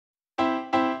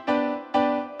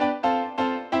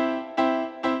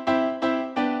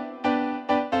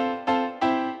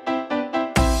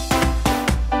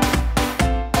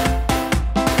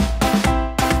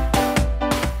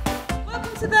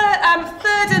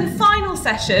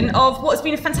session of what's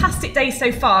been a fantastic day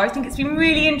so far. I think it's been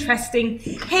really interesting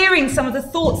hearing some of the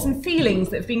thoughts and feelings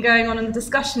that have been going on the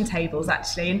discussion tables,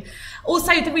 actually, and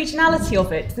also the regionality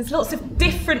of it. There's lots of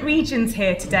different regions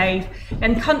here today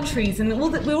and countries, and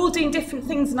we're all doing different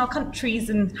things in our countries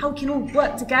and how we can all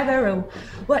work together or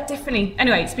work differently.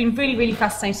 Anyway, it's been a really, really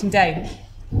fascinating day.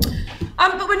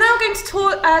 But we're now going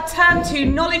to turn to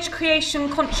knowledge creation,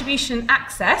 contribution and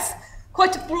access.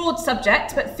 Quite a broad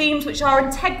subject, but themes which are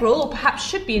integral, or perhaps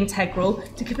should be integral,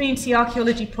 to community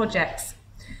archaeology projects.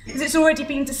 As it's already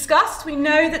been discussed, we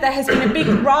know that there has been a big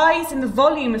rise in the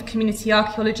volume of community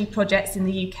archaeology projects in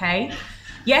the UK.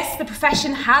 Yes, the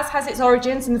profession has its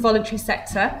origins in the voluntary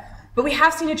sector, but we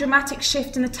have seen a dramatic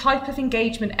shift in the type of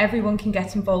engagement everyone can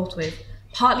get involved with,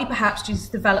 partly perhaps due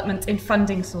to development in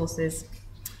funding sources.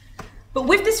 But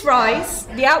with this rise,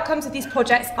 the outcomes of these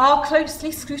projects are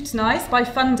closely scrutinised by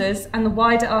funders and the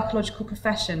wider archaeological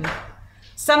profession.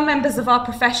 Some members of our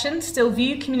profession still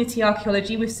view community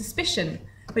archaeology with suspicion,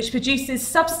 which produces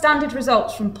substandard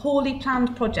results from poorly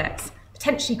planned projects,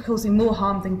 potentially causing more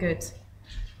harm than good.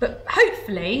 But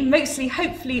hopefully,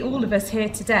 hopefully all of us here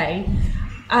today,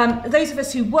 those of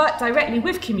us who work directly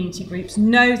with community groups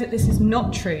know that this is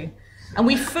not true. And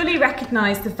we fully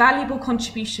recognise the valuable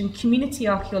contribution community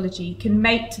archaeology can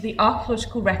make to the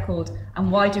archaeological record and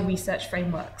wider research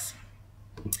frameworks.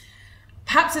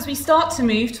 Perhaps as we start to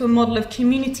move to a model of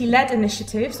community-led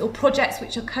initiatives or projects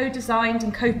which are co-designed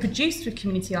and co-produced with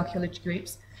community archaeology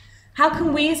groups, how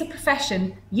can we as a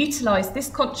profession utilise this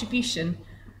contribution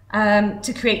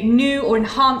to create new or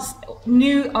enhance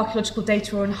new archaeological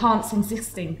data or enhance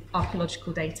existing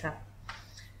archaeological data?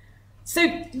 So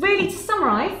really, to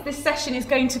summarise, this session is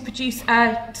going to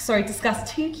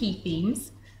discuss two key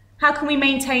themes. How can we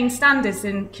maintain standards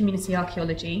in community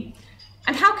archaeology?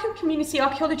 And how can community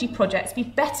archaeology projects be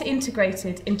better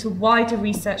integrated into wider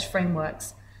research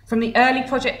frameworks, from the early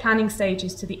project planning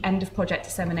stages to the end of project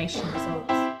dissemination results?